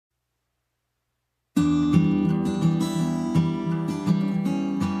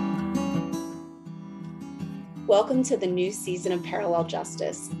Welcome to the new season of Parallel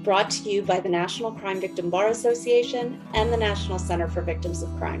Justice, brought to you by the National Crime Victim Bar Association and the National Center for Victims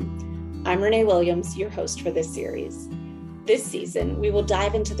of Crime. I'm Renee Williams, your host for this series. This season, we will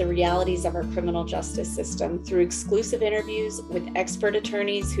dive into the realities of our criminal justice system through exclusive interviews with expert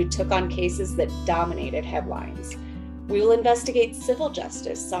attorneys who took on cases that dominated headlines. We will investigate civil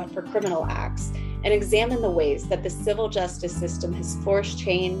justice sought for criminal acts and examine the ways that the civil justice system has forced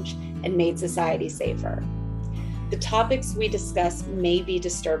change and made society safer. The topics we discuss may be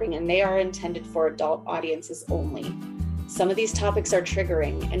disturbing, and they are intended for adult audiences only. Some of these topics are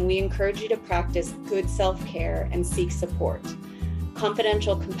triggering, and we encourage you to practice good self-care and seek support.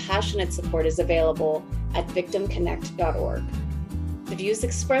 Confidential, compassionate support is available at victimconnect.org. The views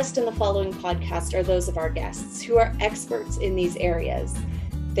expressed in the following podcast are those of our guests, who are experts in these areas.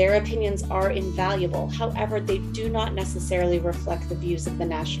 Their opinions are invaluable. However, they do not necessarily reflect the views of the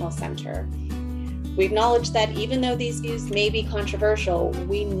National Center. We acknowledge that even though these views may be controversial,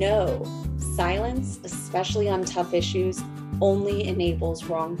 we know silence, especially on tough issues, only enables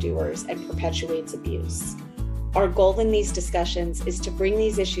wrongdoers and perpetuates abuse. Our goal in these discussions is to bring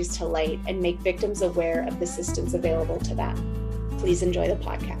these issues to light and make victims aware of the systems available to them. Please enjoy the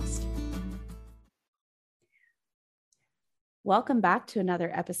podcast. Welcome back to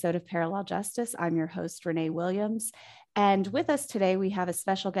another episode of Parallel Justice. I'm your host, Renee Williams. And with us today, we have a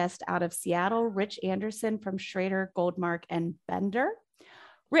special guest out of Seattle, Rich Anderson from Schrader, Goldmark, and Bender.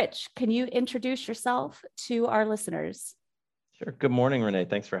 Rich, can you introduce yourself to our listeners? Sure. Good morning, Renee.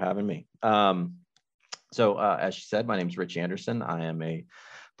 Thanks for having me. As she said, my name is Rich Anderson. I am a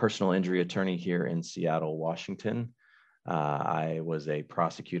personal injury attorney here in Seattle, Washington. I was a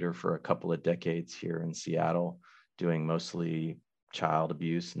prosecutor for a couple of decades here in Seattle, doing mostly child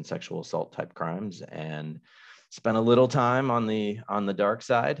abuse and sexual assault type crimes, and spent a little time on the dark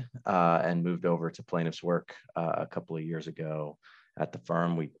side and moved over to plaintiff's work a couple of years ago at the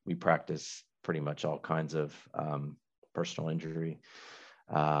firm. We practice pretty much all kinds of personal injury.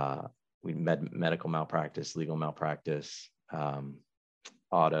 We medical malpractice, legal malpractice,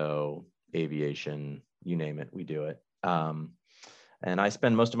 auto, aviation, you name it, we do it. And I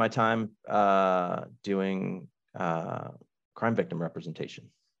spend most of my time doing crime victim representation.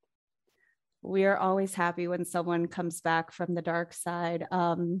 We are always happy when someone comes back from the dark side.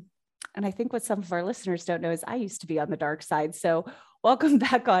 And I think what some of our listeners don't know is I used to be on the dark side. So welcome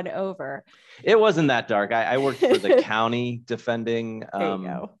back on over. It wasn't that dark. I worked for the county defending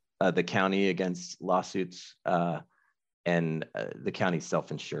the county against lawsuits. And the county's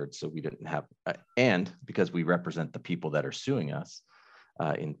self-insured, so we didn't have, and because we represent the people that are suing us,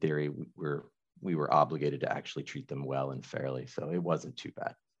 in theory, we were obligated to actually treat them well and fairly. So it wasn't too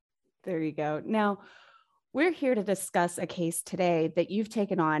bad. There you go. Now, we're here to discuss a case today that you've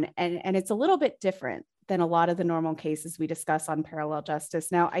taken on, and it's a little bit different than a lot of the normal cases we discuss on Parallel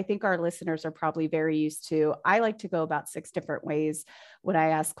Justice. Now, I think our listeners are probably very used to, I like to go about 6 different ways when I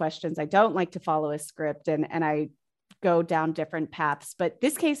ask questions. I don't like to follow a script, and I go down different paths, but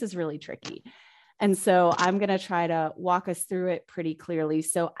this case is really tricky. And so I'm going to try to walk us through it pretty clearly.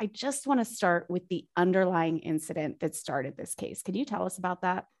 So I just want to start with the underlying incident that started this case. Can you tell us about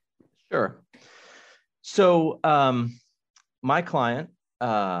that? Sure. So my client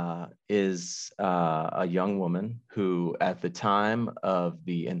is a young woman who, at the time of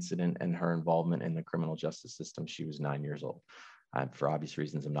the incident and her involvement in the criminal justice system, she was 9 years old. For obvious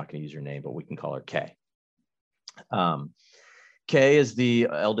reasons, I'm not going to use her name, but we can call her Kay. Kay is the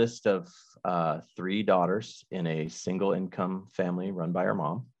eldest of 3 daughters in a single income family run by her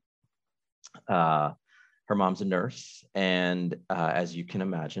mom. Her mom's a nurse, and as you can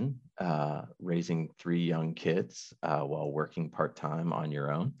imagine, raising 3 young kids while working part-time on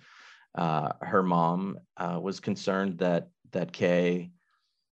your own, her mom was concerned that Kay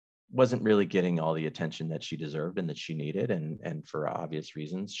wasn't really getting all the attention that she deserved and that she needed, and for obvious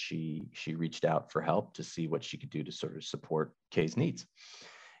reasons, she reached out for help to see what she could do to sort of support Kay's needs.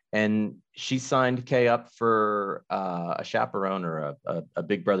 And she signed Kay up for a chaperone or a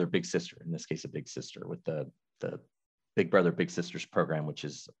big brother, big sister, in this case, a big sister, with the Big Brother, Big Sisters program, which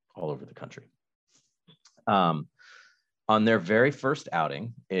is all over the country. On their very first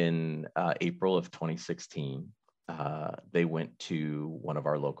outing in April of 2016, they went to one of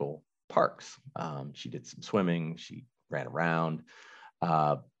our local parks. She did some swimming, she ran around,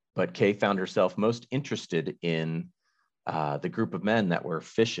 but Kay found herself most interested in the group of men that were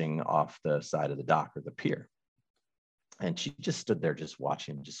fishing off the side of the dock or the pier. And she just stood there just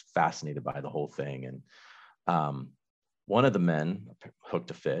watching, just fascinated by the whole thing. And one of the men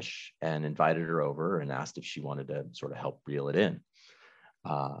hooked a fish and invited her over and asked if she wanted to sort of help reel it in.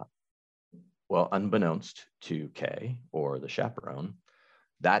 Well, unbeknownst to Kay, or the chaperone,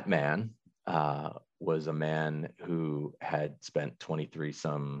 that man was a man who had spent 23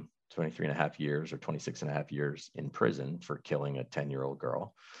 and a half years or 26 and a half years in prison for killing a 10-year-old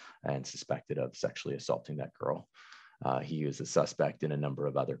girl and suspected of sexually assaulting that girl. He was a suspect in a number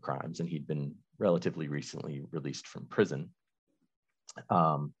of other crimes, and he'd been relatively recently released from prison.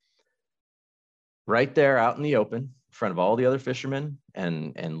 Right there out in the open, in front of all the other fishermen,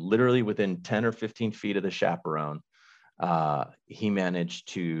 and literally within 10 or 15 feet of the chaperone, he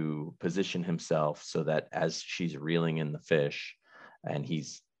managed to position himself so that as she's reeling in the fish, and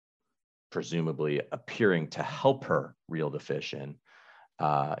he's presumably appearing to help her reel the fish in,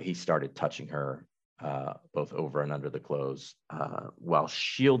 he started touching her both over and under the clothes, while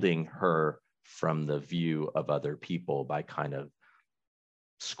shielding her from the view of other people by kind of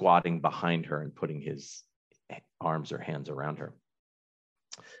squatting behind her and putting his arms or hands around her.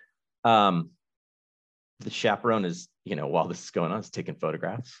 The chaperone is, while this is going on, is taking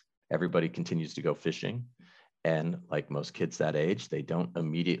photographs. Everybody continues to go fishing. And like most kids that age, they don't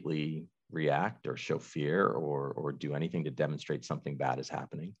immediately react or show fear or do anything to demonstrate something bad is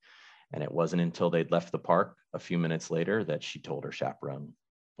happening. And it wasn't until they'd left the park a few minutes later that she told her chaperone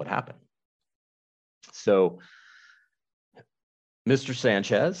what happened. So Mr.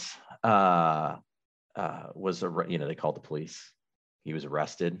 Sanchez was, they called the police. He was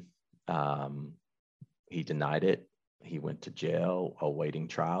arrested. He denied it. He went to jail awaiting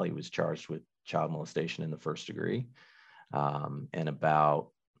trial. He was charged with child molestation in the first degree. And about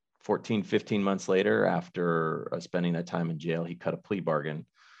 14, 15 months later, after spending that time in jail, he cut a plea bargain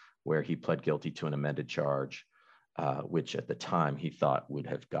where he pled guilty to an amended charge, which at the time he thought would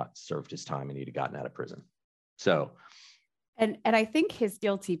have served his time and he'd have gotten out of prison. So, and I think his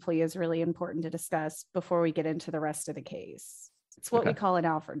guilty plea is really important to discuss before we get into the rest of the case. It's what we call an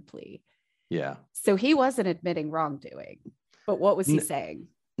Alford plea. Yeah. So he wasn't admitting wrongdoing, but what was he saying?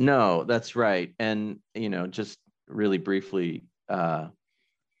 No, that's right. And, just really briefly, an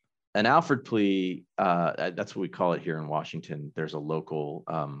Alford plea, that's what we call it here in Washington. There's a local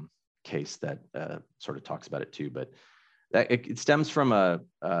case that sort of talks about it too, but it stems from a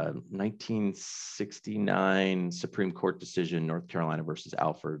 1969 Supreme Court decision, North Carolina versus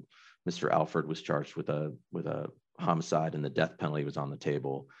Alford. Mr. Alford was charged with a homicide, and the death penalty was on the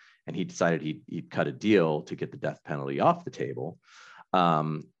table. And he decided he'd cut a deal to get the death penalty off the table.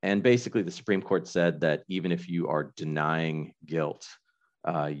 And basically, the Supreme Court said that even if you are denying guilt,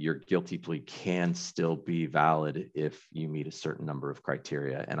 your guilty plea can still be valid if you meet a certain number of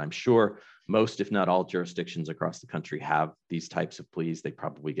criteria. And I'm sure most, if not all, jurisdictions across the country have these types of pleas. They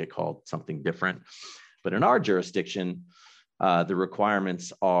probably get called something different. But in our jurisdiction, the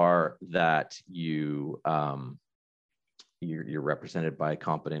requirements are that you're represented by a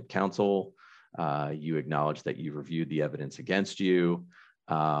competent counsel. You acknowledge that you reviewed the evidence against you.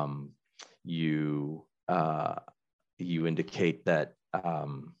 You indicate that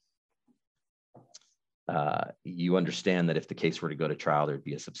you understand that if the case were to go to trial, there'd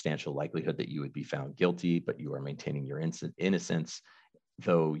be a substantial likelihood that you would be found guilty, but you are maintaining your innocence,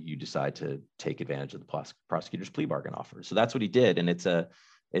 though you decide to take advantage of the prosecutor's plea bargain offer. So that's what he did. And it's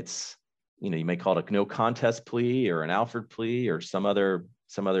you may call it a no contest plea or an Alford plea or some other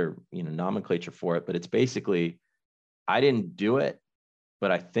nomenclature for it, but it's basically, I didn't do it,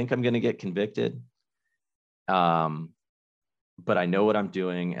 but I think I'm going to get convicted. But I know what I'm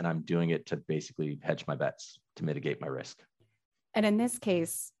doing, and I'm doing it to basically hedge my bets, to mitigate my risk. And in this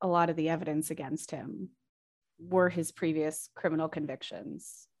case, a lot of the evidence against him were his previous criminal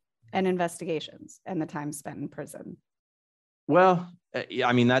convictions and investigations and the time spent in prison. Well,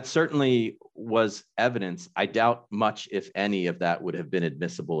 I mean, that certainly was evidence. I doubt much, if any, of that would have been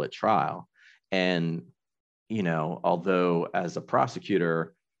admissible at trial. And, although as a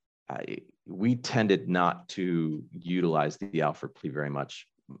prosecutor, we tended not to utilize the Alford plea very much,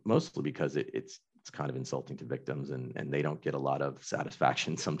 mostly because it's kind of insulting to victims, and they don't get a lot of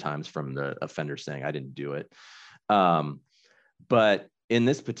satisfaction sometimes from the offender saying, I didn't do it. But in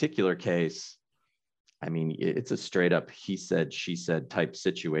this particular case, I mean, it's a straight up he said, she said type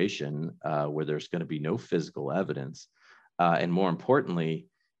situation where there's going to be no physical evidence. And more importantly,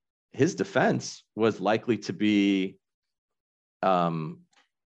 his defense was likely to be,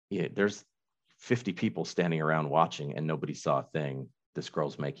 there's 50 people standing around watching and nobody saw a thing. This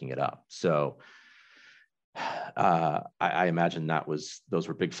girl's making it up. So I imagine those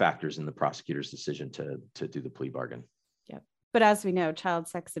were big factors in the prosecutor's decision to do the plea bargain. Yep. But as we know, child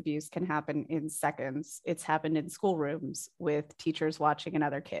sex abuse can happen in seconds. It's happened in schoolrooms with teachers watching and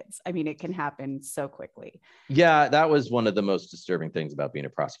other kids. I mean, it can happen so quickly. Yeah, that was one of the most disturbing things about being a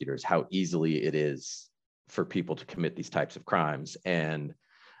prosecutor, is how easily it is for people to commit these types of crimes. And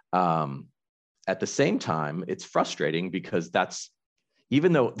at the same time, it's frustrating because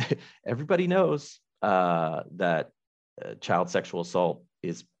even though everybody knows that child sexual assault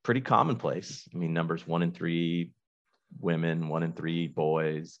is pretty commonplace. I mean, numbers 1 in 3 women, 1 in 3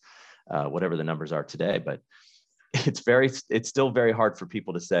 boys, whatever the numbers are today. But it's still very hard for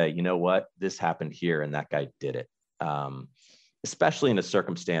people to say, you know what, this happened here and that guy did it. Especially in a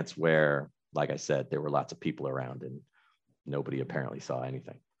circumstance where, like I said, there were lots of people around and nobody apparently saw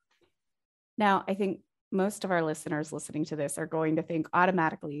anything. Now, I think most of our listeners listening to this are going to think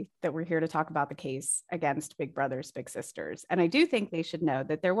automatically that we're here to talk about the case against Big Brothers Big Sisters. And I do think they should know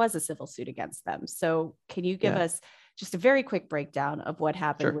that there was a civil suit against them. So can you give us just a very quick breakdown of what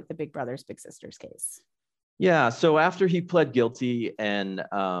happened with the Big Brothers Big Sisters case? Yeah. So after he pled guilty and,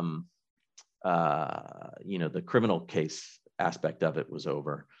 the criminal case aspect of it was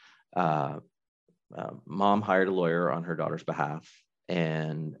over, mom hired a lawyer on her daughter's behalf,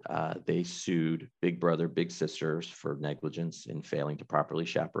 and they sued Big Brother Big Sisters for negligence in failing to properly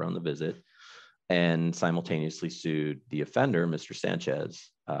chaperone the visit, and simultaneously sued the offender, Mr. Sanchez,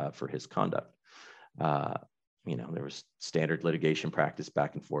 for his conduct. There was standard litigation practice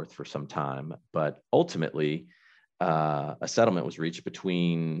back and forth for some time, but ultimately a settlement was reached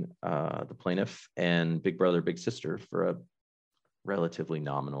between the plaintiff and Big Brother Big Sister for a relatively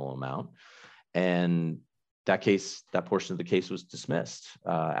nominal amount. And that portion of the case was dismissed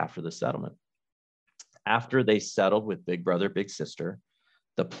after the settlement. After they settled with Big Brother Big Sister,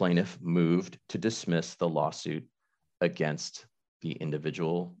 the plaintiff moved to dismiss the lawsuit against the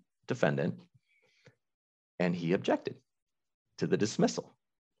individual defendant, and he objected to the dismissal.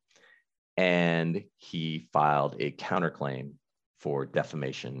 And he filed a counterclaim for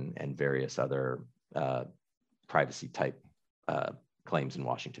defamation and various other privacy type claims in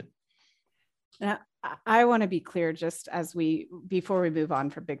Washington. Now, I want to be clear, just before we move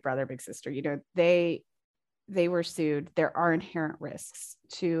on from Big Brother Big Sister, they were sued. There are inherent risks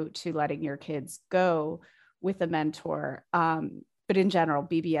to letting your kids go with a mentor. But in general,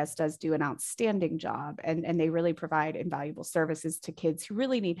 BBS does do an outstanding job, and they really provide invaluable services to kids who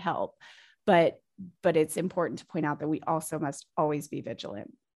really need help. But it's important to point out that we also must always be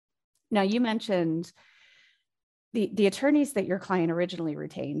vigilant. Now, you mentioned the attorneys that your client originally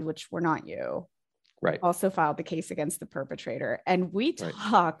retained, which were not you, right, also filed the case against the perpetrator. And we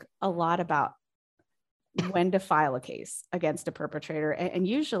talk a lot about when to file a case against a perpetrator, and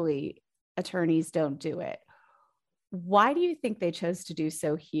usually attorneys don't do it. Why do you think they chose to do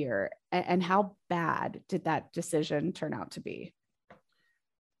so here? And how bad did that decision turn out to be?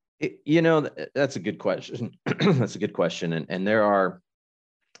 That's a good question. That's a good question. And there are,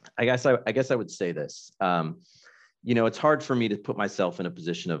 I guess I would say this. It's hard for me to put myself in a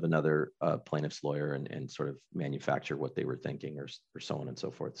position of another plaintiff's lawyer and sort of manufacture what they were thinking or so on and so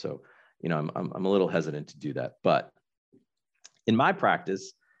forth. So, I'm a little hesitant to do that. But in my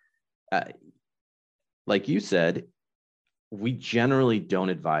practice, like you said, we generally don't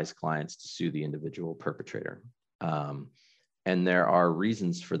advise clients to sue the individual perpetrator. And there are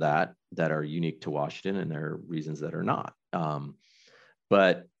reasons for that are unique to Washington, and there are reasons that are not.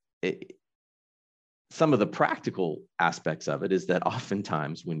 But some of the practical aspects of it is that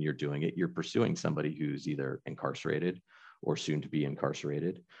oftentimes when you're doing it, you're pursuing somebody who's either incarcerated or soon to be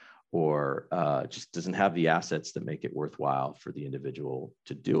incarcerated, or just doesn't have the assets that make it worthwhile for the individual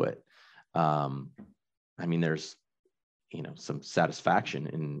to do it. There's some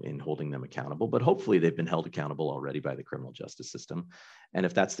satisfaction in holding them accountable, but hopefully they've been held accountable already by the criminal justice system. And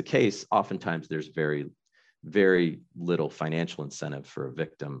if that's the case, oftentimes there's very, very little financial incentive for a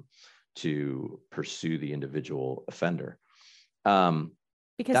victim to pursue the individual offender.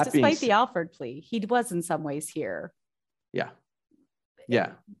 Because despite the Alford plea, he was in some ways here.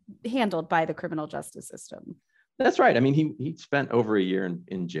 Yeah. Handled by the criminal justice system. That's right. He spent over a year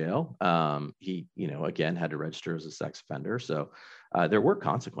in jail. He, again, had to register as a sex offender. So there were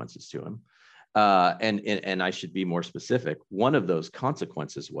consequences to him. And I should be more specific. One of those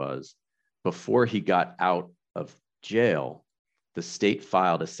consequences was before he got out of jail, the state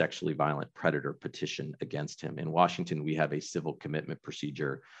filed a sexually violent predator petition against him. In Washington, we have a civil commitment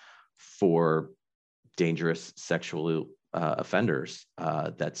procedure for dangerous sexual offenders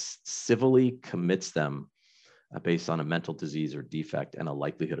that civilly commits them based on a mental disease or defect and a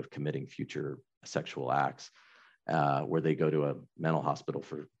likelihood of committing future sexual acts, where they go to a mental hospital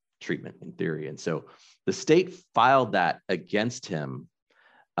for treatment in theory. And so the state filed that against him.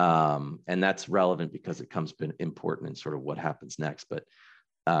 And that's relevant because it comes important in sort of what happens next, but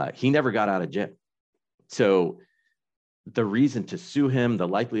he never got out of jail. So the reason to sue him, the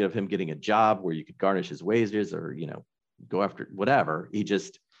likelihood of him getting a job where you could garnish his wages or, you know, go after whatever, he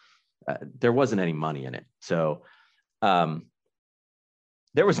just, there wasn't any money in it. So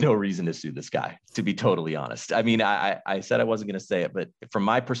there was no reason to sue this guy, to be totally honest. I mean, I said I wasn't going to say it, but from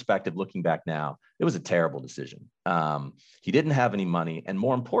my perspective, looking back now, it was a terrible decision. He didn't have any money. And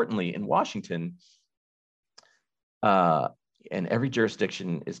more importantly, in Washington, and every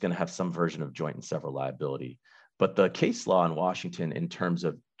jurisdiction is going to have some version of joint and several liability. But the case law in Washington in terms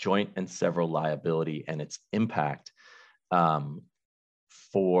of joint and several liability and its impact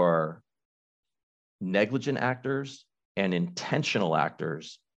for negligent actors and intentional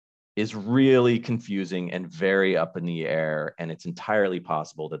actors is really confusing and very up in the air. And it's entirely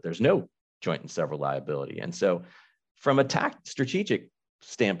possible that there's no joint and several liability. And so from a strategic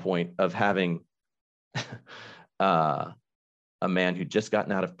standpoint of having a man who'd just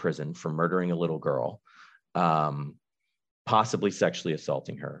gotten out of prison for murdering a little girl, possibly sexually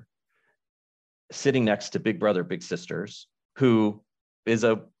assaulting her, sitting next to Big Brother, Big Sisters, who is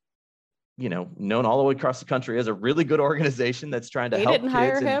a, you know, known all the way across the country as a really good organization that's trying to help kids. They didn't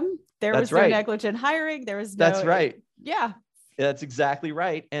hire him. There was no negligent hiring. There was no. That's right. Yeah. That's exactly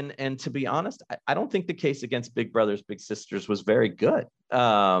right. And to be honest, I don't think the case against Big Brothers Big Sisters was very good.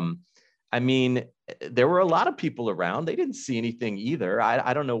 I mean, there were a lot of people around. They didn't see anything either.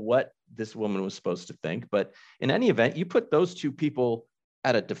 I don't know what this woman was supposed to think, but in any event, you put those two people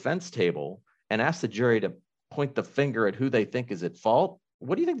at a defense table and ask the jury to point the finger at who they think is at fault.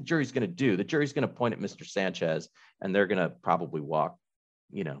 What do you think the jury's going to do? The jury's going to point at Mr. Sanchez, and they're going to probably walk,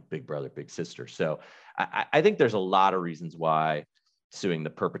 you know, Big Brother, Big Sister. So I think there's a lot of reasons why suing the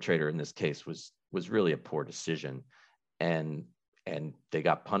perpetrator in this case was really a poor decision, and they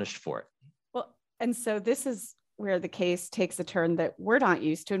got punished for it. Well, and so this is where the case takes a turn that we're not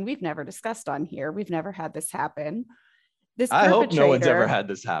used to, and we've never discussed on here. We've never had this happen. I hope no one's ever had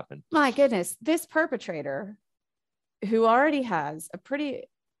this happen. My goodness, this perpetrator, who already has a pretty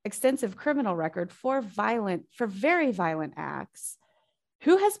extensive criminal record for very violent acts,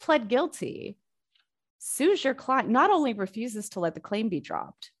 who has pled guilty, sues your client, not only refuses to let the claim be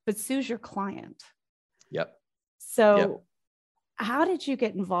dropped, but sues your client. Yep. So how did you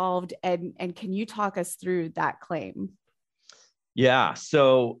get involved, and can you talk us through that claim? Yeah.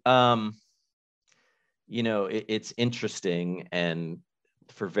 So, you know, it's interesting, and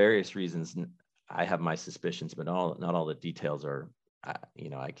for various reasons, I have my suspicions, but not all the details are, you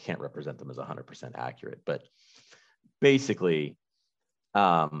know, I can't represent them as 100% accurate. But basically,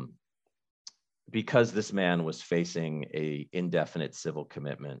 because this man was facing an indefinite civil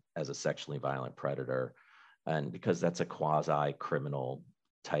commitment as a sexually violent predator, and because that's a quasi-criminal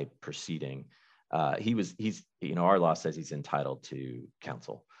type proceeding, he's, you know, our law says he's entitled to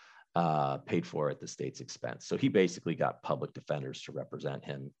counsel, paid for at the state's expense. So he basically got public defenders to represent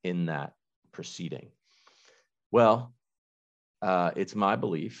him in that proceeding. Well, it's my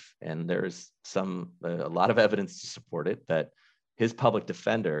belief, and there's a lot of evidence to support it, that his public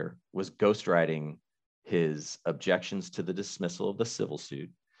defender was ghostwriting his objections to the dismissal of the civil suit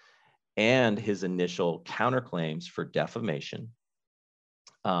and his initial counterclaims for defamation.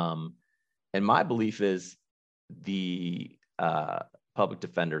 And my belief is the public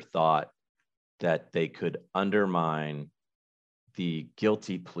defender thought that they could undermine the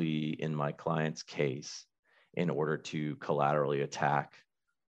guilty plea in my client's case in order to collaterally attack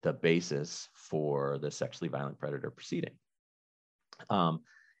the basis for the sexually violent predator proceeding.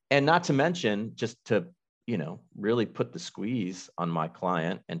 And not to mention, just to, you know, really put the squeeze on my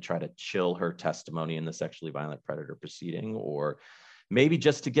client and try to chill her testimony in the sexually violent predator proceeding, or maybe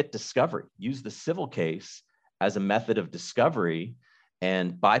just to get discovery, use the civil case as a method of discovery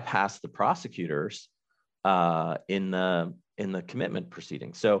and bypass the prosecutors in the commitment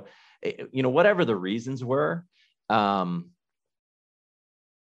proceeding. So, you know, whatever the reasons were,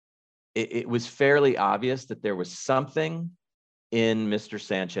 it was fairly obvious that there was something in Mr.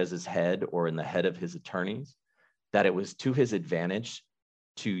 Sanchez's head, or in the head of his attorneys, that it was to his advantage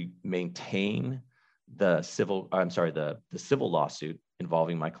to maintain the civil lawsuit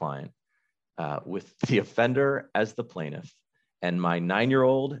involving my client, with the offender as the plaintiff and my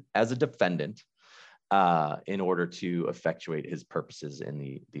 9-year-old as a defendant, in order to effectuate his purposes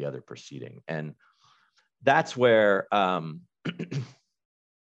in the other proceeding. And that's where,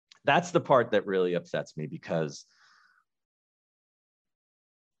 that's the part that really upsets me, because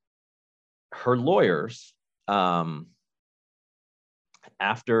her lawyers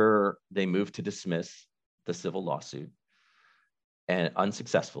After they moved to dismiss the civil lawsuit, and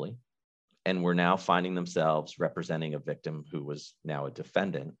unsuccessfully, and were now finding themselves representing a victim who was now a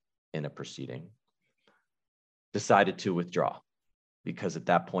defendant in a proceeding, decided to withdraw, because at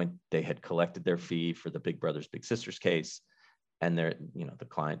that point they had collected their fee for the Big Brothers Big Sisters case, and the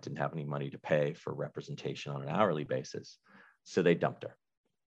client didn't have any money to pay for representation on an hourly basis, so they dumped her,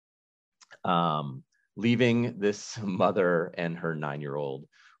 leaving this mother and her 9-year-old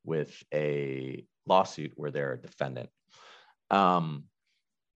with a lawsuit where they're a defendant.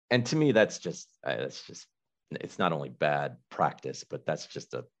 And to me, that's just, it's not only bad practice, but that's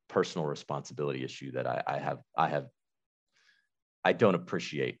just a personal responsibility issue that I don't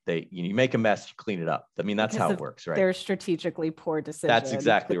appreciate. You make a mess, you clean it up. I mean, that's how it works, right? They're strategically poor decisions. That's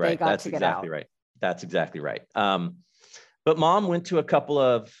exactly right. That's exactly right. That's exactly right. But mom went to a couple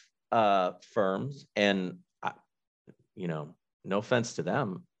of firms, and no offense to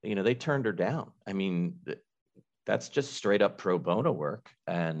them, they turned her down. I mean, that's just straight up pro bono work,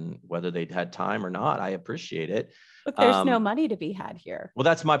 and whether they'd had time or not, I appreciate it. Look, there's no money to be had here. Well,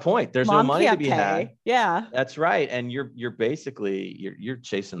 that's my point. There's no money to be had. Yeah, that's right. And you're basically you're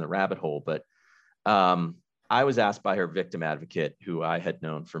chasing the rabbit hole. But I was asked by her victim advocate, who I had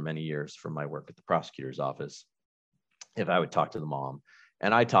known for many years from my work at the prosecutor's office, if I would talk to the mom.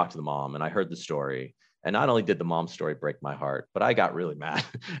 And I talked to the mom, and I heard the story. And not only did the mom's story break my heart, but I got really mad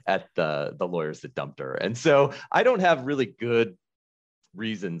at the lawyers that dumped her. And so I don't have really good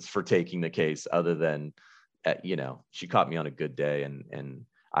reasons for taking the case, other than, she caught me on a good day, and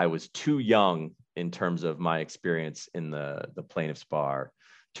I was too young in terms of my experience in the plaintiff's bar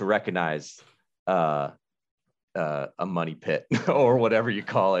to recognize a money pit or whatever you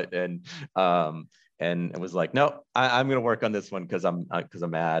call it. And it was like, no, I'm going to work on this one because I'm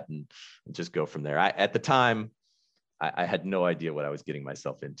mad, and just go from there. At the time, I had no idea what I was getting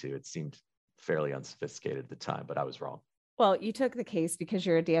myself into. It seemed fairly unsophisticated at the time, but I was wrong. Well, you took the case because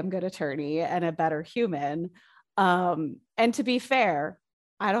you're a damn good attorney and a better human. And to be fair,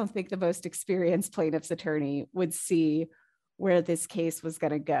 I don't think the most experienced plaintiff's attorney would see where this case was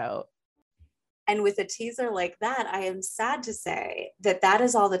going to go. And with a teaser like that, I am sad to say that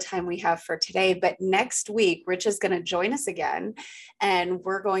is all the time we have for today. But next week, Rich is going to join us again, and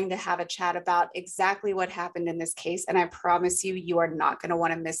we're going to have a chat about exactly what happened in this case. And I promise you are not going to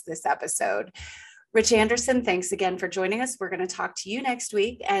want to miss this episode. Rich Anderson, thanks again for joining us. We're going to talk to you next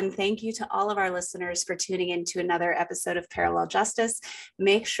week. And thank you to all of our listeners for tuning in to another episode of Parallel Justice.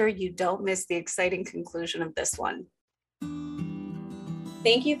 Make sure you don't miss the exciting conclusion of this one.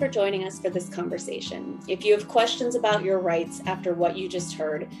 Thank you for joining us for this conversation. If you have questions about your rights after what you just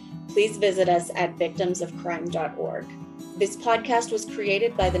heard, please visit us at victimsofcrime.org. This podcast was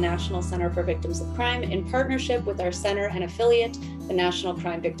created by the National Center for Victims of Crime in partnership with our center and affiliate, the National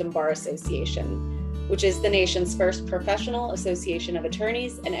Crime Victim Bar Association, which is the nation's first professional association of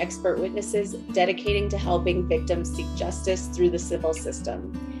attorneys and expert witnesses dedicating to helping victims seek justice through the civil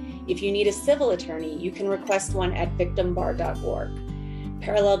system. If you need a civil attorney, you can request one at victimbar.org.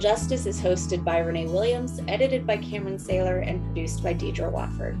 Parallel Justice is hosted by Renee Williams, edited by Cameron Saylor, and produced by Deidre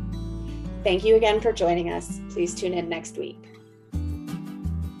Watford. Thank you again for joining us. Please tune in next week.